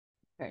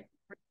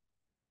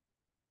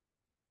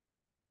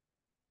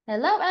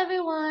Hello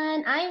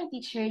everyone, I'm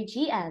Teacher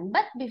Gian.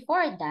 But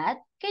before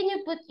that, can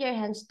you put your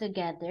hands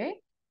together?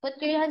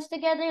 Put your hands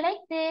together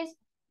like this.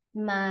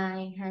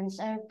 My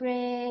hands are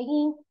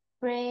praying,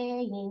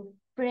 praying,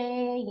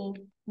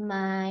 praying.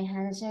 My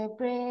hands are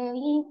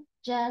praying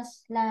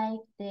just like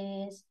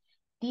this.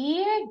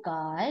 Dear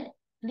God,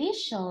 please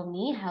show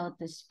me how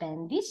to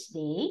spend this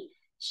day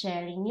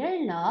sharing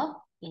your love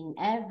in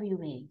every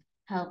way.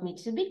 Help me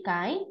to be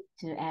kind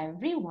to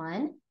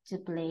everyone, to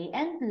play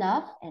and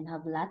laugh and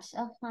have lots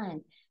of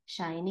fun,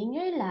 shining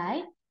your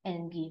light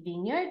and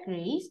giving your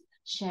grace,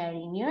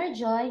 sharing your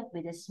joy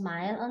with a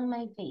smile on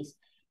my face.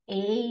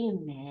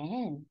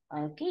 Amen.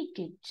 Okay,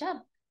 good job.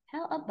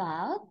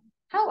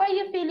 How are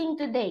you feeling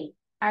today?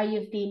 Are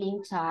you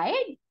feeling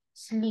tired,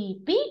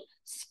 sleepy,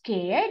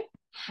 scared,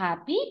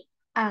 happy,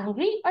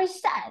 angry, or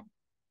sad?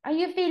 Are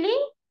you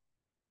feeling?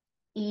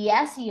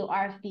 Yes, you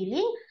are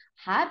feeling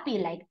happy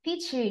like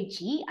Teacher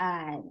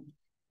Gian.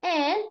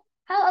 And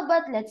how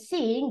about let's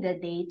sing the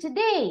day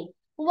today?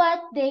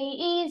 What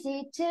day is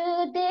it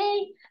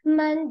today?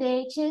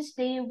 Monday,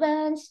 Tuesday,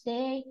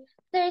 Wednesday,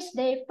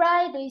 Thursday,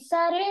 Friday,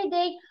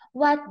 Saturday.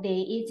 What day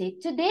is it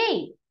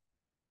today?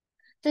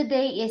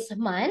 Today is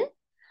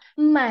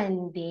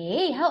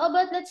Monday. How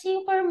about let's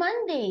sing for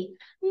Monday?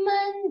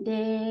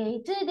 Monday.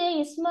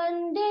 Today is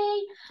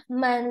Monday.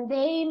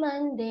 Monday,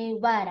 Monday.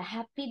 What a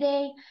happy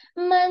day.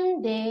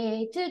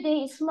 Monday.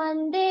 Today is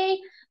Monday.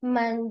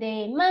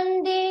 Monday,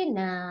 Monday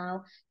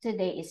now.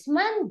 Today is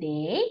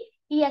Monday.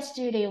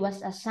 Yesterday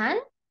was a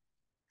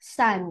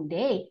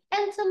Sunday.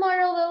 And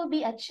tomorrow will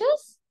be a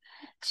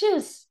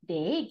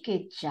Tuesday.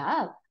 Good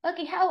job.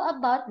 Okay, how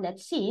about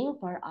let's sing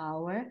for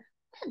our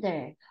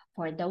weather?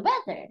 For the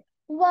weather.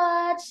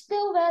 What's the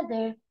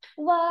weather?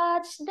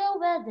 What's the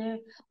weather?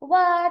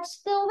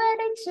 What's the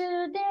weather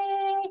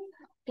today?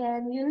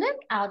 Can you look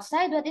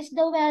outside? What is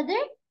the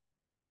weather?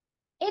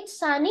 It's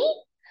sunny.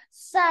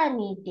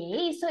 Sunny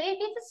day. So if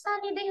it's a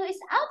sunny day, who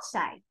is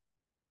outside?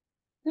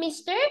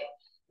 Mr.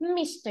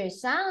 Mr.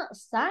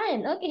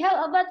 Sun. Okay,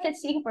 how about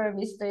let's sing for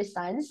Mr.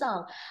 Sun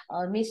song?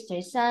 Oh,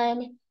 Mr.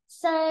 Sun,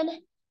 Sun,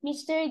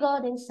 Mr.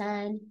 Golden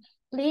Sun,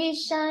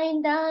 please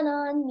shine down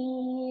on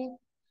me.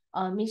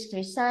 Oh,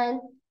 Mr.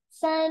 Sun,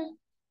 Sun,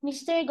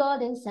 Mr.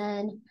 Golden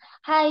Sun,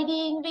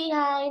 hiding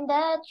behind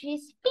the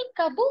trees,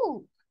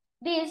 peekaboo.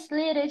 These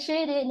little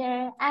children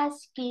are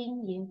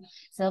asking you,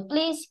 so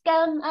please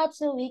come out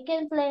so we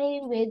can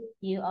play with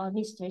you. Oh,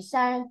 Mr.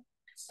 Sun,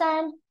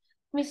 Sun,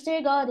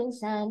 Mr. Golden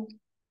Sun,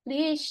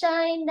 please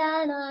shine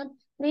down on,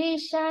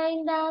 please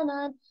shine down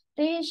on,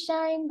 please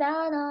shine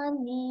down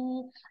on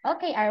me.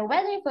 Okay, our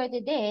weather for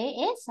today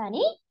is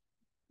sunny.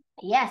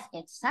 Yes,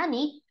 it's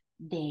sunny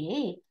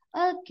day.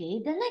 Okay,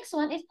 the next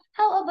one is,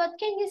 how about,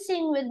 can you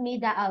sing with me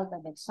the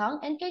alphabet song?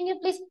 And can you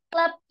please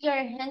clap your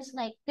hands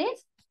like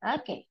this?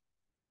 Okay.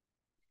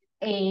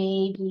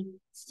 A, B,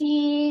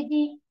 C,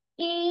 D,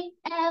 E,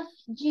 F,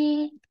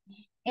 G,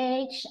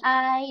 H,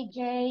 I,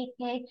 J,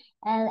 K,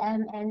 L,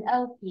 M, N,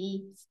 O,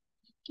 P,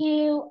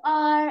 Q,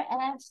 R,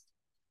 S,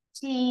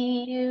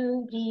 T,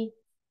 U, V,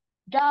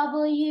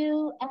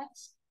 W,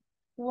 X,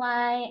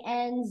 Y,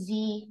 and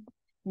Z.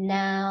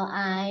 Now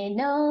I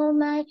know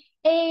my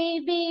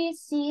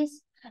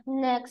ABCs.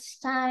 Next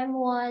time,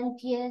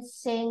 won't you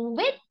sing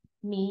with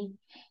me?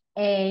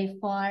 A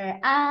for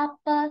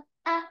apple,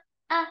 a,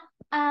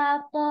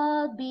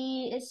 apple.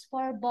 B is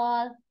for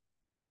ball,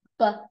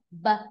 b,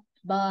 b,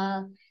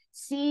 ball.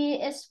 C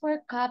is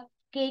for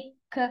cupcake,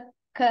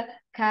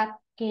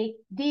 cupcake.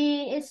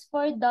 D is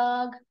for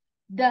dog,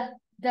 d,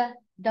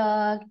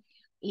 dog.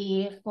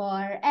 E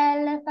for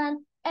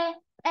elephant,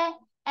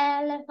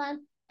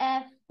 elephant.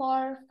 F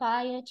for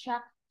fire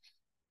truck,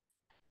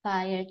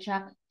 fire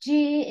truck.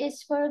 G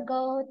is for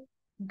goat,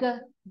 g,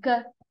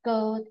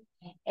 goat.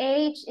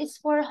 H is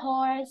for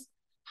horse,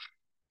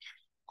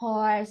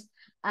 horse.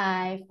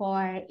 I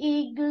for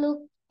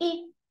igloo,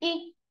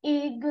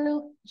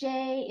 igloo.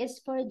 J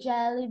is for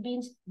jelly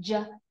beans,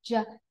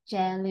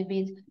 jelly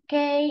beans.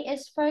 K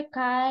is for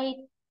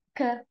kite,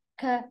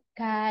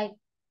 kite.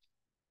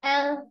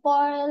 L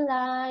for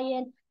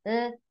lion,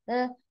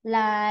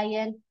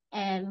 lion.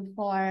 M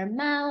for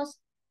mouse,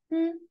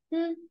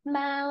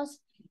 mouse.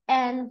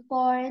 N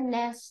for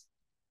nest,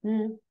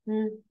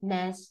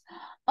 nest.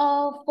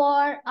 O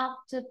for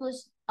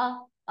octopus,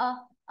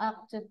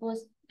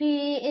 octopus.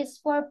 P is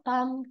for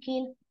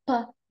pumpkin,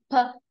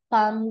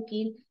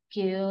 pumpkin.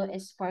 Q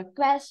is for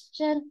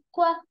question,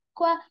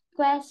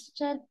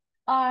 question.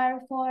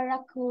 R for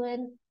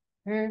raccoon,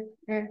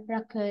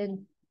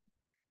 raccoon.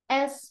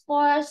 S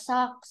for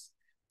socks,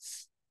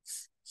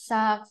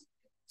 socks.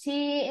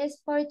 T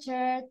is for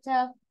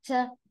turtle,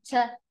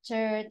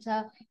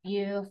 turtle.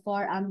 U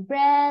for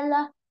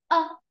umbrella,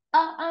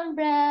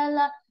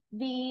 umbrella.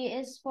 V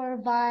is for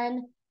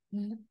van,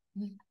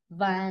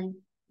 van.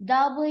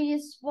 W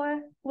is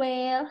for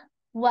whale,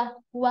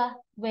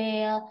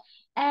 whale.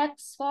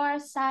 X for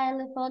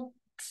xylophone,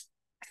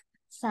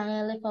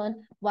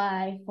 xylophone.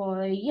 Y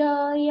for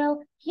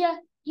yo-yo,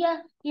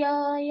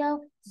 yo-yo.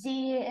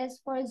 Z is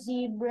for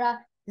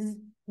zebra,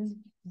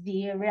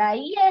 Zebra.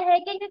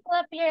 Yay! Can you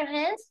clap your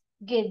hands?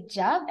 Good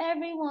job,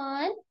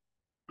 everyone.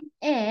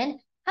 And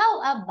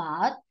how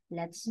about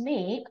let's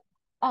make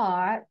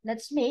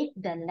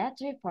the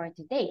letter for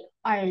today,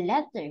 our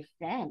letter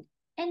friend.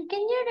 And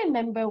can you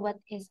remember what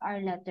is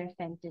our letter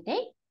friend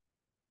today?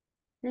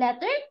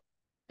 Letter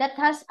that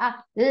has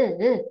a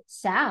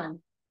sound.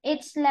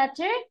 It's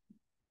letter,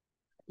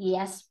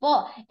 yes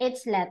po,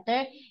 it's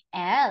letter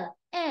L.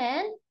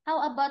 And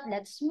how about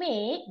let's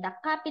make the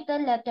capital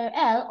letter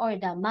L or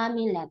the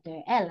mommy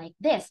letter L like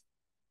this.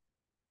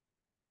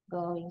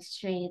 Going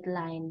straight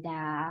line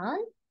down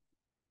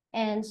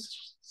and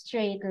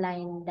straight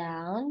line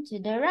down to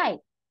the right.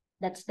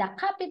 That's the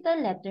capital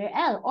letter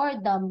L or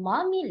the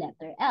mommy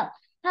letter L.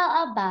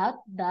 How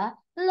about the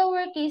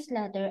lowercase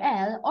letter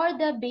L or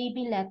the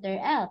baby letter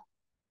L?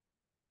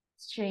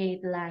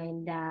 Straight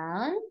line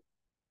down.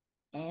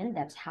 And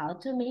that's how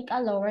to make a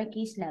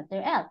lowercase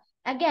letter L.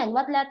 Again,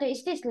 what letter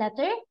is this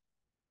letter?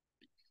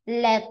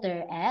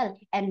 Letter L.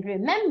 And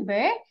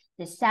remember,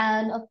 the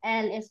sound of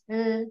L is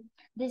L.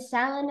 The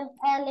sound of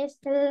L is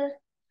L.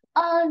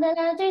 All the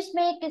letters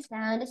make a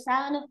sound. The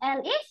sound of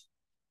L is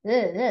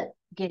L.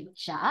 Good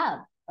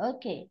job.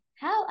 Okay,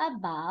 how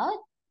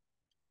about,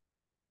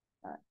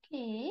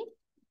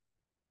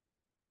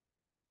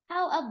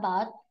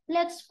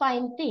 let's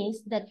find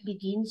things that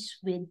begins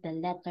with the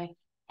letter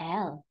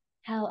L.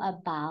 How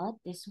about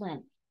this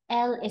one?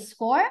 L is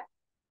for,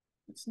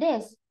 what's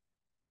this?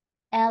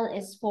 L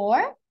is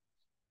for,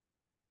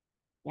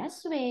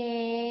 just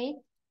wait.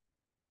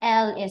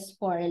 L is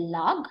for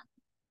log.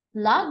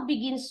 Log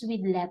begins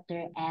with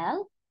letter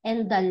L.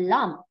 And the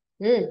lump,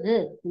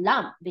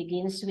 lump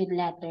begins with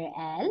letter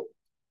L.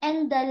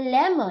 And the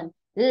lemon,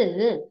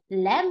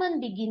 lemon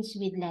begins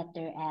with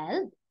letter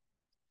L.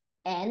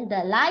 And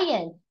the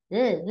lion,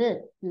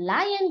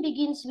 lion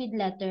begins with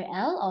letter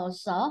L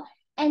also.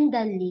 And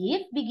the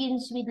leaf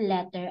begins with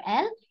letter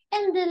L.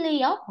 And the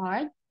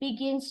leopard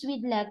begins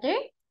with letter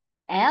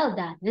L.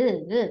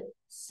 The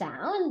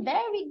sound,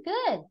 very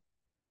good.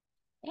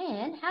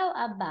 And how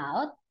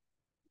about,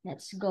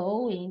 let's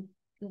go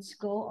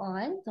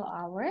on to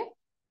our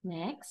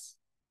next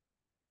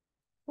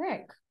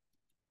work.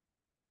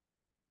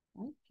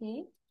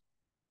 Okay.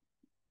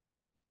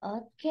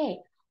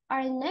 Okay.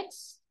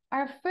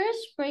 Our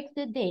first work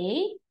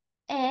today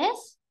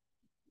is,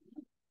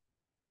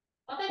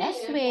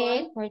 let's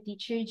wait for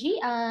teacher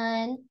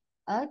Gian.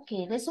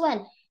 Okay, this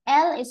one.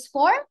 L is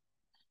for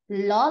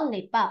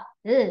lollipop.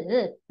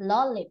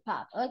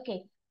 Lollipop.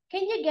 Okay.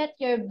 Can you get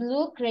your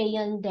blue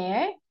crayon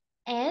there?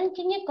 And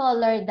can you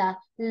color the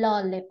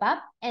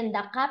lollipop and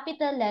the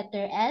capital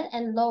letter L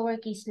and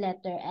lowercase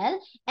letter L?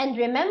 And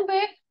remember,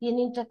 you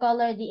need to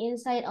color the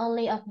inside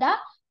only of the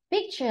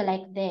picture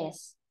like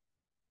this.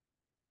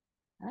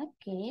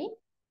 Okay.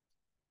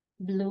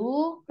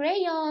 Blue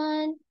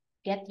crayon.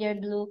 Get your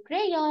blue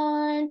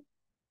crayon.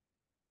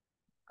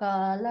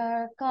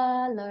 Color,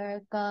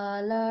 color,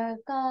 color,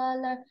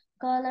 color.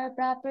 Color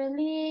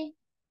properly.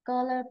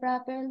 Color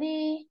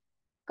properly.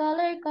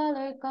 Color,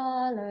 color,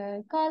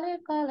 color, color,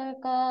 color,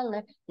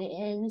 color. The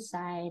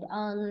inside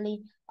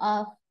only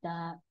of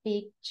the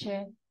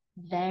picture.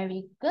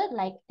 Very good,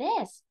 like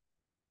this.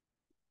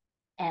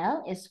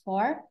 L is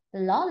for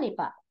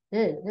lollipop.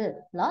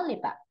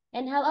 Lollipop.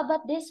 And how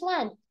about this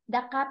one?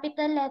 The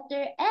capital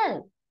letter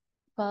L.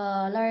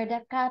 Color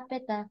the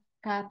capital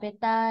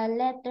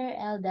letter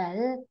L.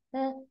 The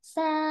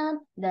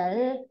sound,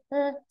 the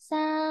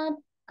sound.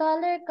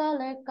 Color,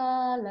 color,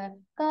 color,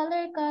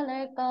 color,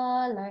 color,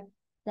 color.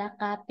 The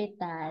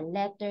capital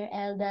letter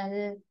L.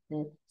 The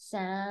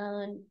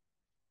sound.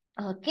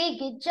 Okay,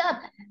 good job.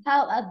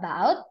 How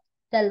about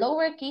the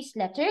lowercase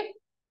letter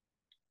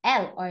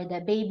L or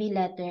the baby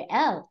letter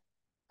L?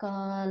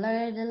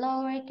 Color the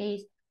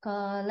lowercase,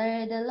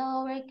 color the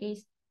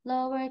lowercase,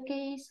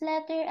 lowercase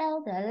letter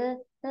L,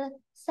 the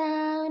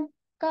sound.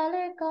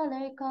 Color,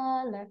 color,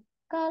 color,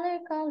 color,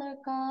 color,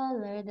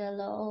 color, the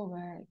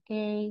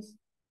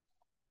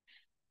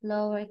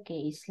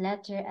lowercase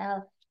letter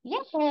L.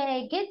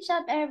 Yay! Good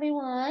job,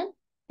 everyone.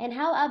 And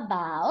how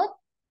about,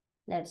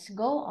 let's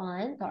go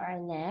on to our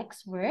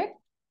next word.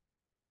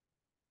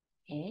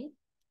 Okay.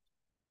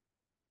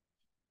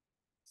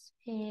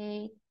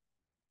 Okay.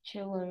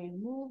 Sure, we'll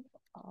remove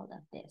all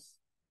of this.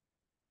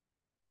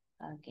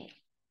 Okay.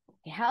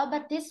 Okay, how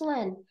about this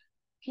one?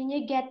 Can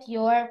you get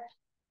your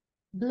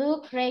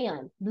blue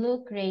crayon?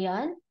 Blue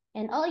crayon.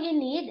 And all you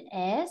need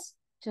is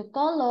to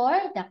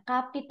color the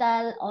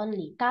capital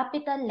only.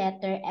 Capital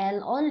letter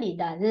L only.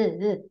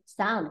 The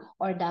sound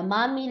or the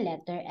mommy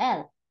letter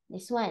L.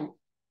 This one.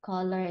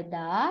 Color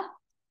the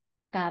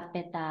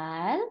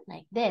capital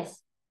like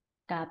this.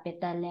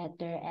 Capital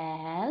letter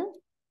L.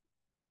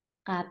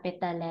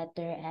 Capital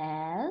letter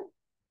L.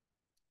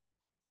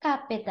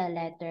 Capital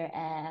letter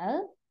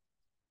L.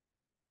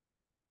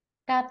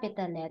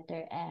 Capital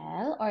letter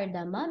L or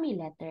the mommy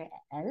letter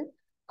L,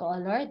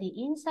 color the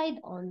inside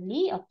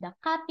only of the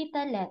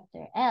capital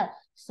letter L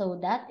so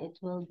that it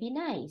will be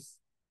nice.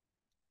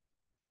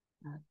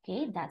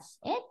 Okay, that's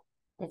it.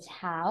 That's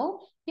how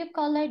you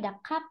color the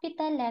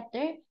capital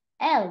letter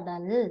L, the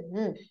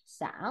L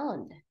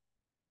sound.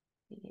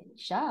 Good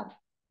job.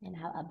 And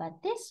how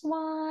about this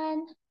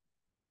one?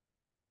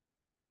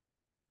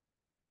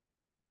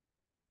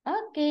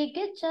 Okay,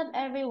 good job,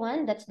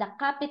 everyone. That's the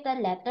capital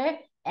letter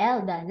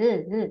L,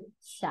 the L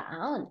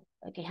sound.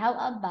 Okay, how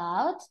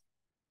about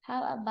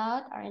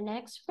our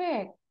next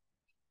word?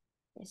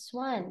 This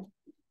one.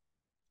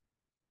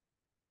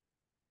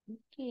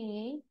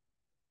 Okay,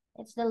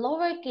 it's the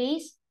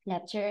lowercase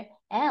letter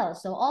L.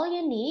 So all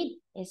you need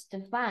is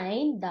to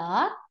find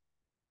the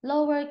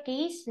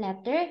lowercase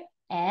letter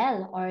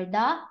L or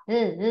the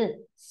L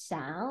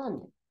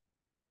sound.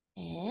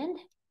 And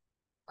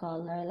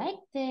color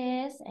like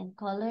this and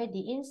color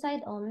the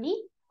inside only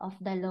of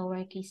the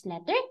lowercase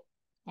letter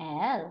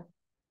L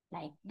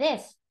like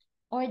this,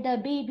 or the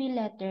baby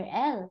letter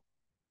L.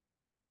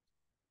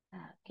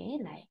 Okay,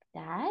 like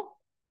that.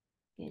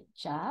 Good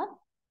job.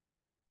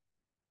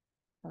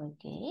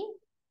 Okay.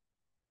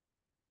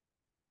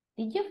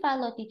 Did you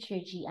follow Teacher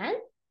Gian?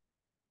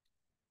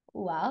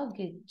 Wow,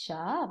 good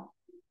job.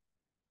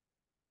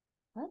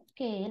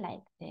 Okay,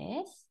 like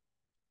this.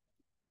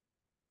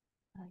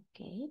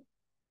 Okay.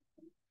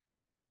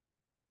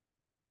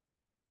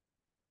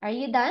 Are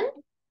you done?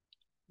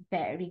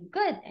 Very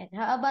good. And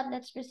how about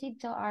let's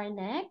proceed to our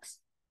next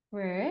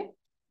word.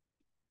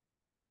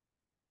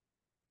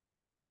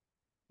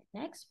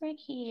 Next word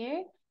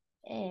here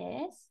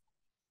is,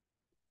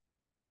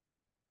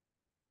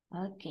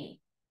 okay.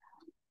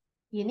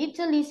 You need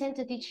to listen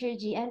to Teacher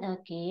Gian,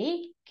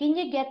 okay? Can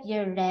you get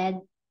your red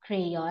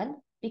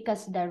crayon?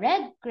 Because the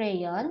red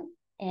crayon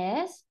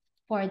is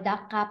for the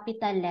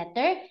capital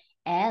letter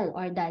L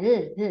or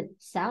the L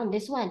sound,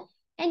 this one.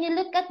 And you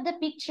look at the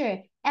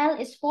picture. L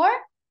is for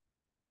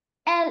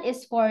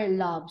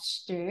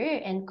lobster,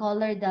 and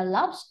color the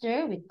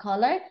lobster with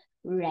color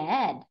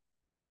red.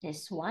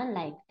 This one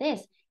like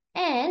this.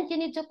 And you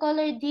need to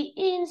color the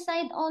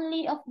inside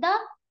only of the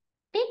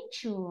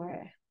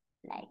picture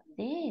like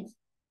this.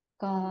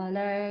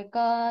 Color,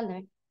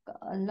 color,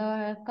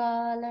 color,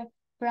 color,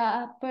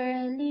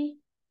 properly,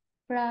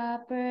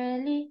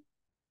 properly.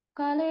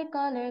 Color,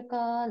 color,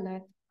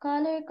 color,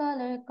 color,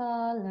 color,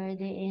 color,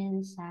 the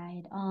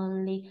inside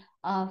only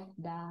of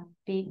the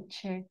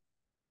picture.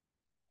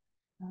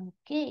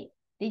 Okay,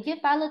 did you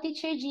follow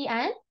Teacher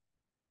Gian?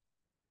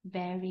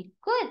 Very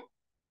good.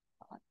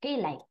 Okay,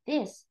 like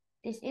this.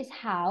 This is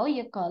how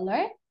you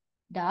color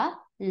the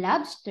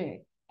lobster.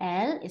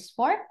 L is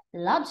for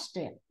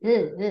lobster.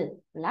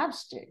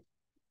 Lobster.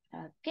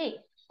 Okay,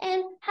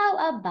 and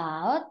how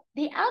about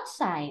the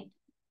outside?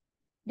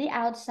 The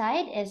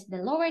outside is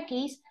the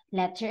lowercase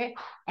letter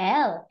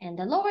L, and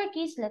the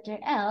lowercase letter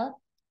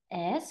L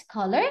is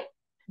color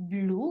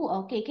blue.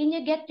 Okay, can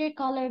you get your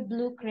color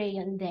blue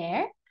crayon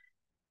there?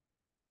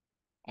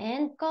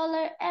 And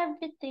color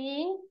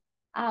everything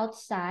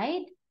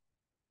outside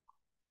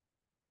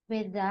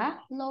with the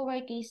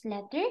lowercase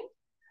letter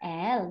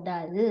L,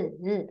 the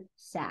L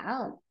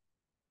sound.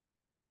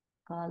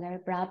 Color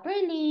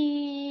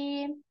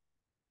properly.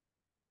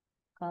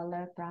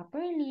 Color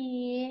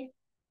properly.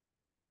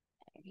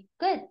 Very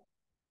good.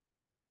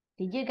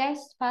 Did you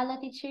guys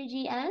follow Teacher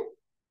Gian?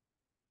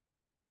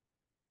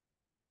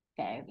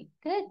 Very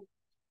good.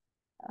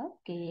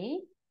 Okay.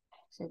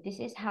 So this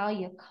is how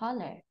you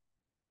color.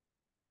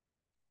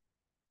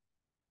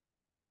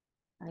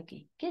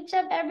 Okay. Good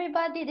job,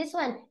 everybody. This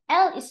one.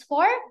 L is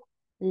for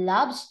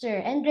lobster.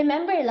 And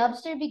remember,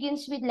 lobster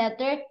begins with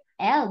letter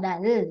L,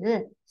 the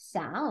L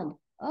sound.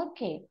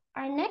 Okay.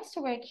 Our next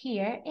word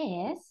here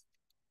is,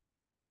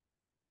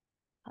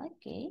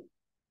 okay.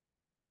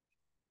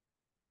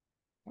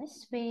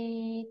 Let's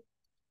wait.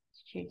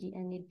 Teacher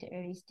Gian need to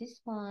erase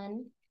this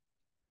one.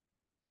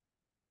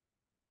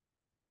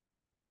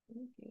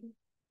 Okay.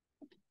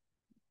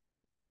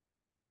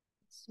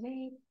 Let's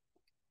wait.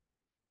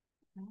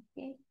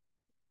 Okay.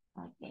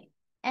 Okay.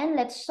 And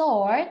let's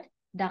sort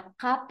the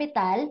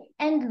capital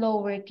and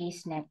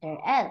lowercase letter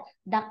L.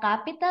 The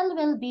capital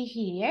will be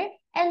here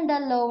and the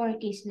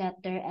lowercase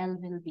letter L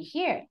will be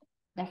here.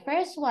 The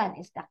first one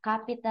is the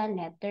capital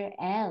letter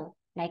L,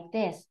 like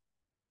this.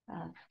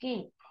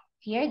 Okay.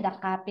 Here, the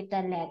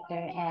capital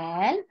letter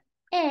L.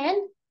 And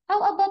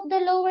how about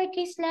the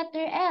lowercase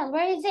letter L?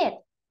 Where is it?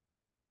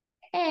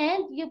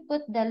 And you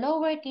put the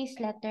lowercase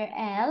letter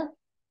L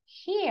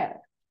here.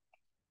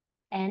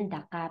 And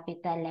the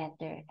capital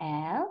letter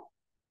L.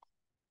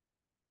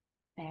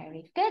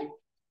 Very good.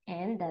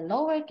 And the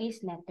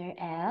lowercase letter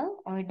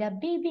L or the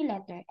baby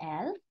letter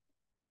L.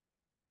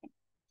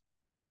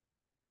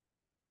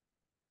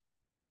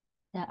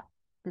 The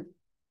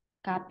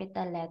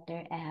capital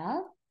letter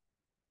L.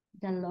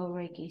 The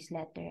lowercase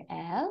letter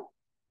L.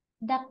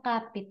 The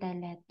capital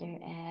letter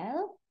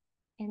L.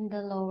 And the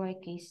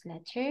lowercase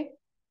letter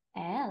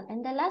L.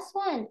 And the last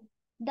one,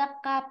 the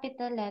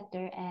capital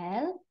letter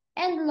L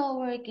and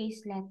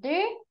lowercase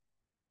letter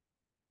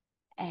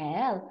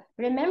L.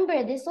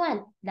 Remember this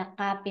one, the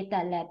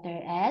capital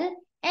letter L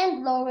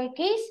and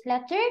lowercase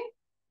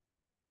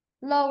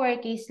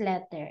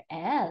letter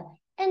L.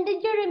 And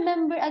did you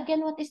remember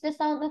again what is the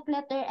sound of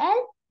letter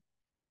L?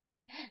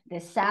 The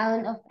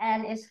sound of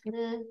L is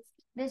L.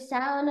 The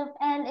sound of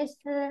L is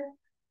L.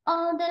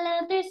 All the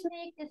letters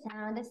make the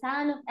sound. The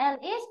sound of L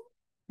is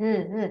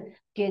L.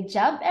 Good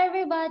job,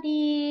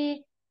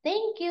 everybody.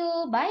 Thank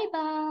you.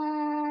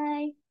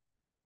 Bye-bye.